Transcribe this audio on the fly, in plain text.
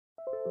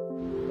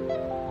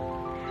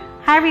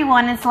Hi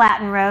everyone, it's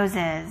Latin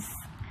Roses.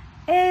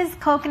 Is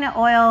coconut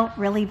oil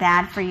really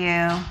bad for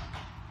you?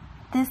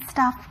 This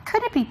stuff,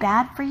 could it be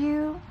bad for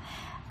you?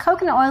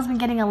 Coconut oil's been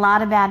getting a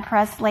lot of bad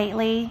press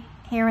lately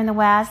here in the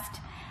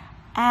West,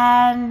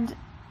 and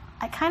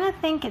I kind of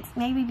think it's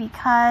maybe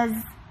because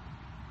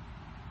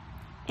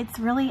it's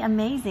really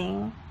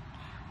amazing.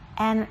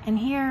 And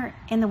here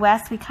in the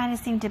West, we kind of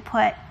seem to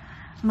put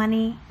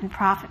money and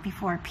profit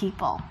before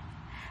people.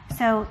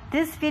 So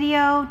this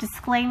video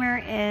disclaimer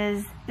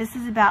is, this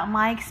is about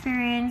my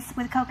experience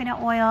with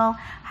coconut oil,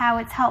 how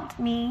it's helped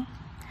me,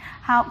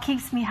 how it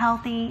keeps me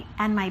healthy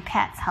and my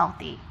pets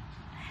healthy.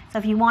 So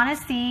if you want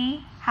to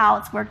see how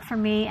it's worked for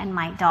me and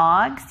my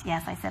dogs,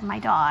 yes, I said my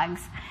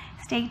dogs,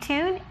 stay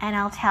tuned and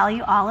I'll tell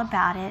you all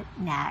about it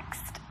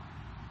next.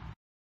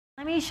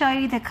 Let me show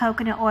you the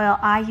coconut oil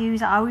I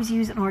use. I always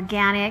use an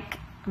organic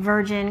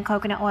virgin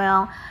coconut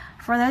oil.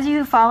 For those of you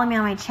who follow me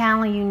on my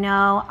channel, you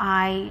know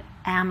I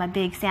am a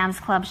big Sam's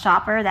Club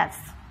shopper. That's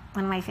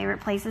one of my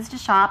favorite places to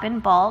shop in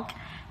bulk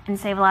and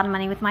save a lot of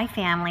money with my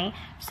family.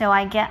 So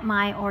I get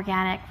my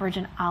organic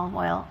virgin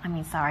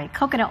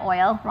coconut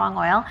oil, wrong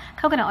oil,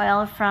 coconut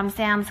oil from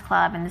Sam's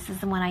Club, and this is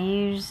the one I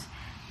use.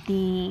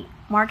 The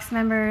Marks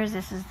members,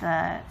 this is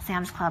the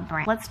Sam's Club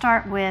brand. Let's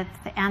start with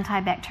the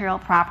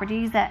antibacterial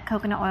properties that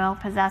coconut oil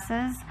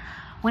possesses.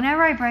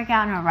 Whenever I break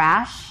out in a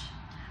rash,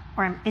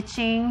 or I'm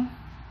itching,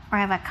 or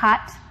I have a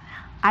cut,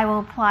 I will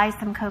apply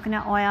some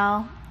coconut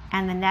oil,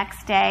 and the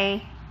next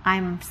day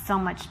I'm so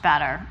much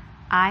better.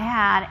 I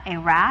had a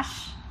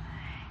rash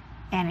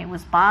and it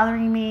was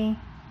bothering me.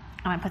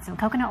 I'm gonna put some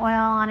coconut oil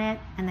on it,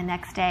 and the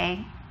next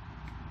day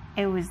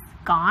it was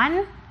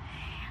gone.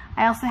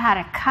 I also had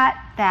a cut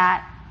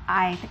that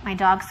I think my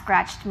dog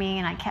scratched me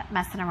and I kept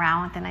messing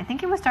around with it, and I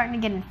think it was starting to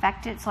get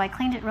infected, so I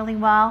cleaned it really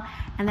well,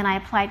 and then I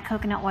applied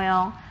coconut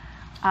oil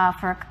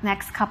for the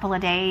next couple of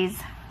days.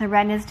 The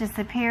redness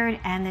disappeared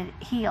and it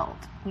healed,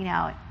 you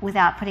know,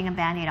 without putting a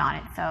Band-Aid on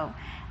it. So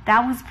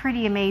that was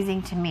pretty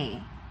amazing to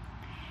me.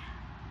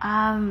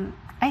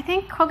 I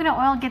think coconut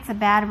oil gets a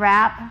bad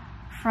rap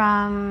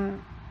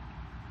from,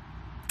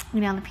 you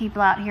know, the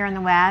people out here in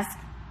the West,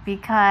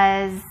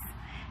 because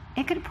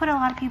it could put a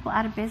lot of people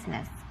out of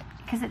business,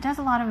 because it does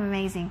a lot of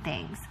amazing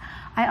things.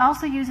 I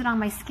also use it on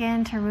my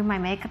skin to remove my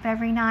makeup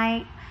every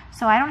night,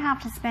 so I don't have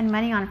to spend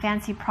money on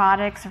fancy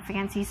products or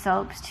fancy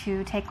soaps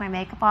to take my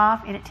makeup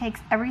off, and it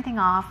takes everything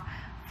off,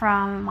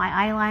 from my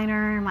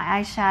eyeliner, my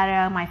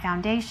eyeshadow, my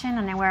foundation,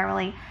 and I wear a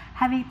really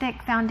heavy,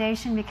 thick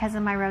foundation because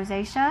of my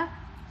rosacea.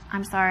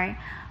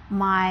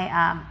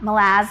 My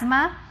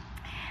melasma.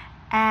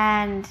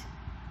 And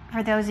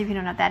for those of you who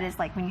don't know what that is,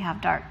 like when you have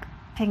dark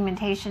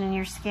pigmentation in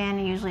your skin,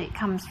 usually it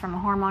comes from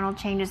hormonal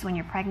changes when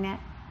you're pregnant.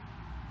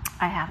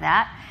 I have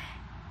that.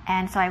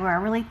 And so I wear a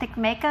really thick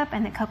makeup,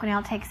 and the coconut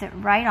oil takes it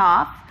right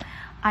off.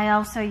 I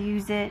also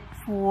use it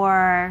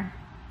for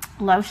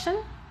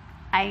lotion.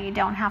 I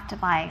don't have to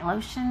buy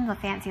lotion, the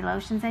fancy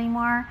lotions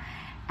anymore.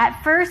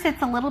 At first,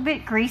 it's a little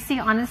bit greasy,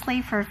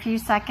 honestly, for a few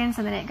seconds,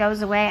 and then it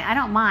goes away. I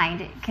don't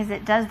mind, because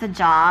it does the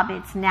job.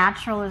 It's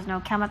natural, there's no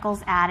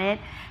chemicals added,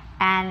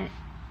 and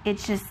it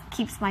just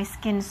keeps my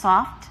skin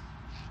soft,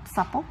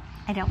 supple.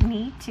 I don't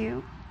need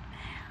to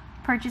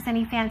purchase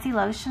any fancy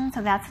lotion,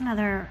 so that's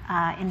another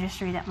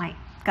industry that might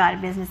go out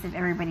of business if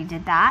everybody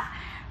did that.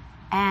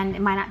 And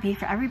it might not be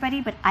for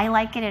everybody, but I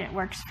like it and it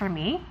works for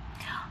me.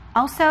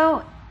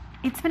 Also,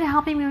 it's been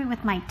helping me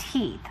with my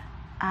teeth.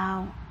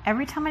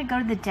 Every time I go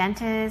to the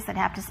dentist, I'd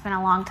have to spend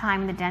a long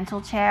time in the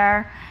dental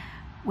chair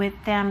with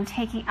them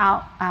taking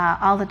out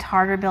all the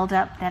tartar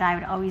buildup that I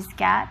would always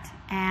get.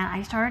 And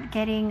I started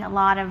getting a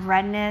lot of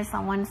redness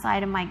on one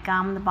side of my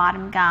gum, the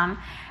bottom gum,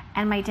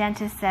 and my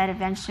dentist said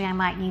eventually I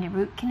might need a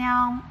root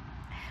canal.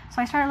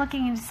 So I started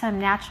looking into some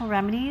natural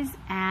remedies,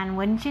 and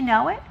wouldn't you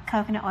know it,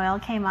 coconut oil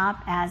came up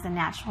as a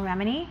natural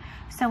remedy.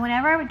 So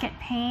whenever I would get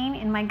pain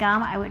in my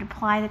gum, I would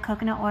apply the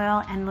coconut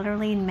oil, and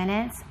literally in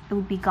minutes it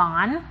would be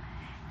gone.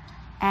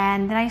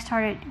 And then I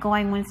started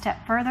going one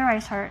step further. I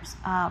started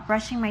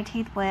brushing my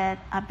teeth with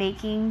a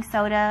baking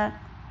soda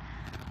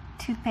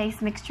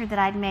toothpaste mixture that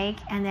I'd make,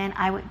 and then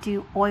I would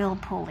do oil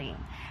pulling.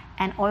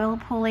 And oil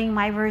pulling,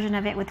 my version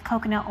of it with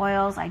coconut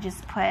oils, I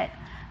just put a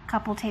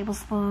couple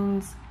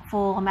tablespoons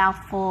a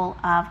mouthful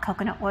of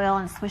coconut oil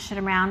and swish it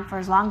around for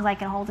as long as I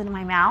can hold it in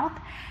my mouth,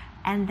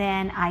 and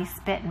then I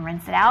spit and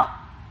rinse it out.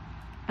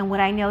 And what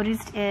I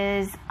noticed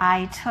is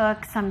I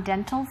took some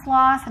dental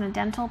floss and a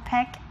dental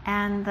pick,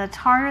 and the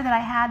tartar that I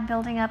had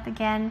building up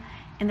again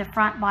in the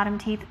front bottom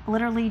teeth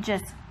literally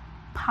just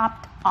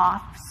popped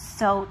off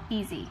so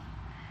easy.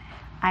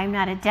 I'm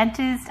not a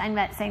dentist. I'm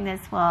not saying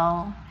this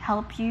will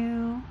help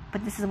you,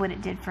 but this is what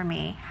it did for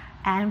me.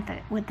 And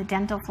with the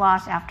dental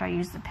floss, after I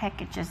used the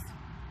pick, it just,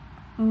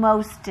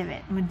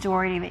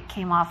 majority of it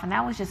came off, and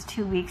that was just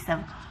 2 weeks of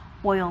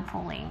oil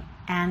pulling.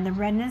 And the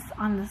redness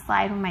on the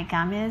side where my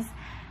gum is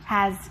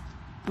has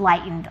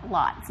lightened a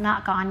lot. It's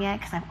not gone yet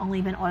because I've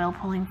only been oil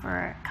pulling for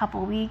a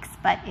couple weeks,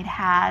 but it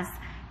has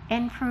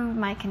improved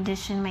my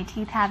condition. My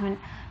teeth haven't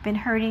been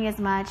hurting as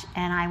much,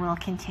 and I will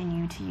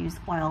continue to use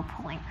oil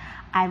pulling.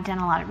 I've done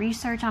a lot of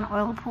research on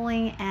oil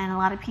pulling, and a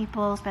lot of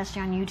people,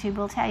 especially on YouTube,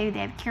 will tell you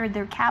they've cured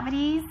their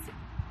cavities.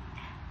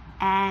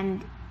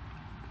 And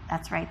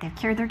that's right, they've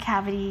cured their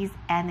cavities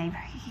and they've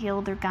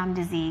healed their gum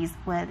disease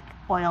with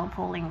oil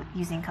pulling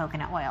using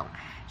coconut oil.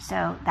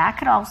 So that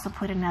could also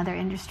put another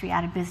industry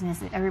out of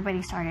business if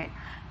everybody started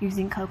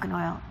using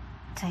coconut oil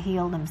to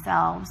heal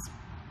themselves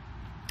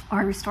or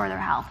restore their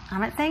health.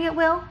 I'm not saying it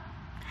will,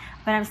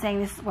 but I'm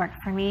saying this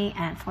worked for me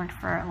and it's worked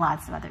for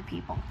lots of other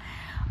people.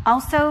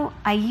 Also,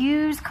 I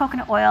use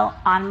coconut oil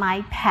on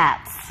my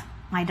pets,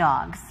 my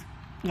dogs.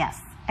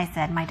 Yes, I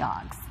said my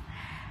dogs.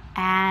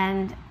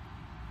 And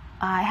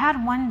I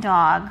had one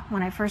dog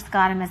when I first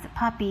got him as a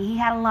puppy. He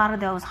had a lot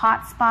of those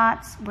hot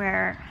spots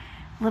where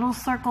little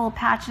circle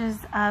patches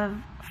of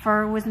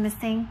fur was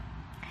missing.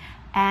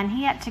 And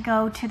he had to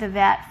go to the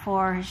vet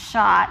for his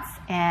shots,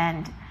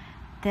 and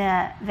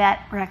the vet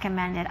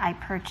recommended I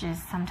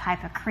purchase some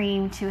type of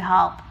cream to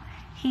help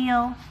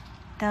heal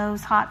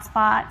those hot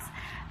spots.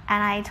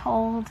 And I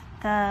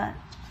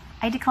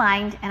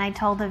declined, and I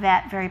told the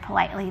vet very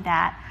politely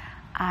that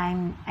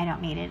I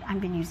don't need it.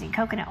 I've been using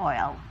coconut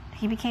oil.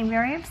 He became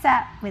very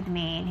upset with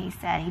me, and he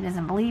said he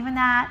doesn't believe in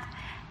that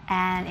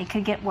and it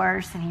could get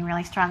worse, and he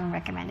really strongly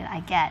recommended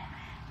I get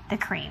the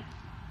cream.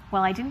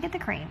 Well, I didn't get the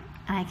cream,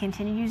 and I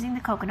continued using the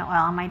coconut oil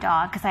on my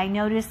dog because I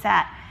noticed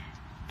that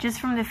just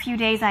from the few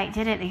days I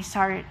did it, they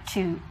started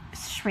to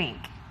shrink.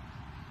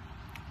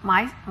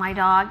 My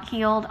dog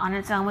healed on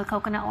its own with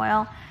coconut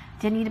oil,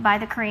 didn't need to buy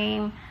the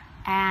cream,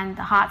 and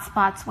the hot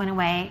spots went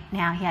away.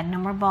 Now he had no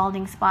more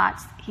balding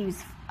spots. He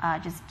was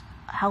just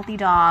a healthy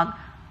dog,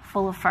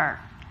 full of fur.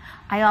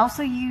 I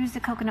also use the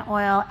coconut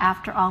oil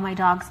after all my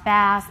dogs'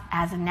 baths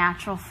as a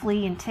natural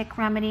flea and tick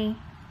remedy.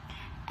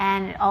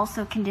 And it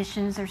also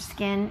conditions their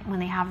skin when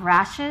they have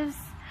rashes.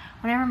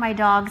 Whenever my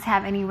dogs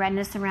have any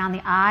redness around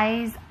the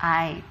eyes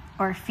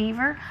or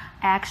fever,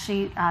 I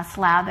actually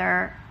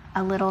slather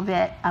a little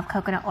bit of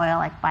coconut oil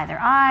like by their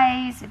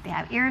eyes. If they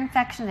have ear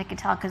infection, they can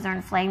tell because they're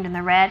inflamed and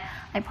they're red.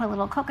 I put a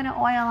little coconut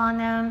oil on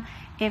them.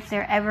 If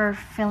they're ever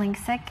feeling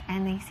sick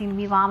and they seem to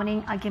be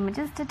vomiting, I give them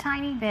just a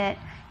tiny bit.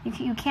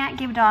 You can't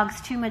give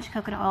dogs too much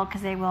coconut oil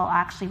because they will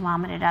actually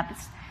vomit it up.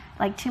 It's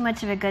like too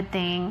much of a good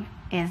thing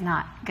is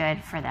not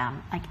good for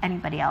them, like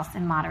anybody else,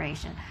 in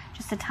moderation.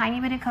 Just a tiny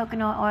bit of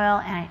coconut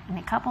oil, and in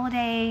a couple of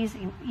days,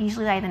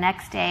 usually like the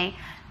next day,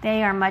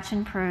 they are much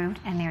improved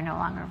and they're no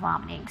longer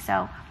vomiting.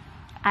 So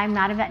I'm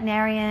not a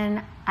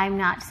veterinarian. I'm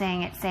not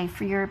saying it's safe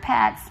for your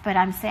pets, but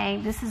I'm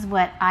saying this is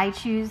what I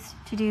choose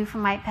to do for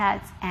my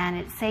pets, and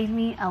it saved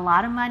me a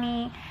lot of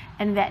money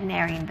and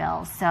veterinarian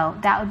bills. So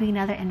that would be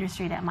another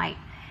industry that might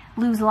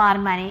lose a lot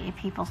of money if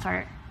people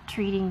start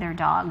treating their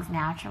dogs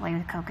naturally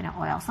with coconut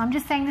oil. So I'm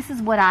just saying this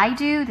is what I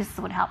do. This is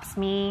what helps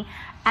me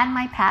and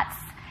my pets.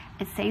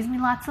 It saves me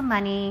lots of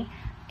money.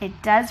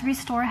 It does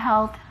restore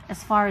health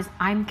as far as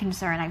I'm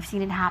concerned. I've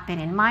seen it happen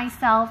in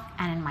myself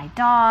and in my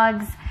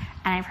dogs,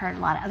 and I've heard a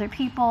lot of other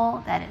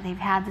people that they've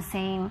had the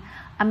same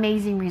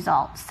amazing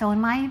results. So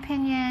in my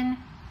opinion,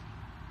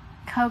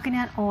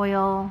 coconut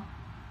oil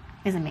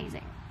is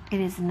amazing. It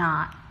is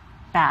not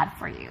bad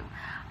for you.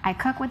 I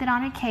cook with it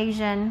on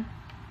occasion,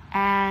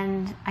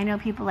 and I know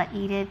people that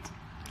eat it.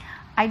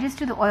 I just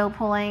do the oil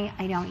pulling.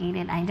 I don't eat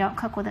it. I don't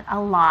cook with it a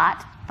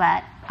lot,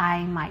 but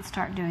I might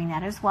start doing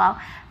that as well.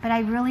 But I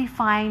really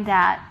find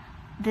that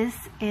this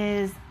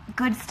is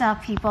good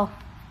stuff, people.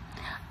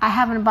 I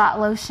haven't bought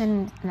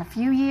lotion in a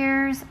few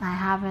years. I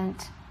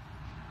haven't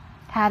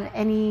had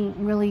any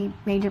really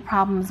major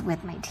problems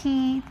with my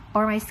teeth,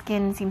 or my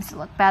skin seems to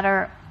look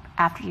better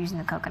after using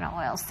the coconut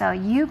oil. So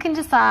you can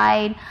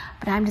decide,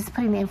 but I'm just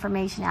putting the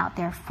information out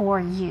there for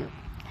you.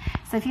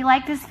 So if you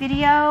like this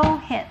video,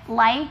 hit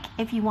like.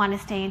 If you want to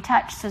stay in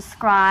touch,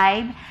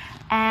 subscribe.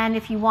 And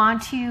if you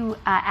want to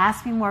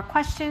ask me more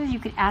questions, you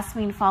could ask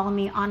me and follow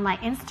me on my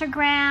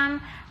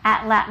Instagram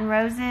at Latin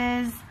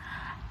Roses.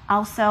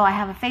 Also, I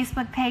have a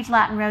Facebook page,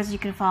 Latin Roses. You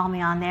can follow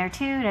me on there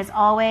too. And as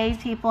always,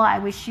 people, I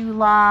wish you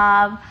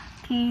love,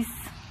 peace,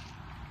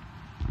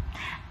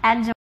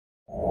 and joy.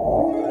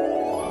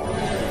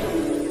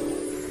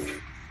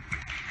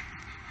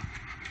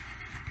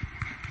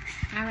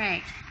 All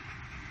right.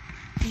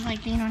 You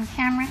like being on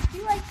camera?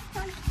 You like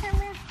being on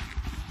camera?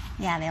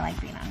 Yeah, they like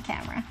being on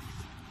camera.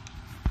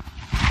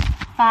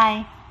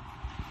 Bye.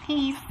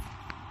 Peace.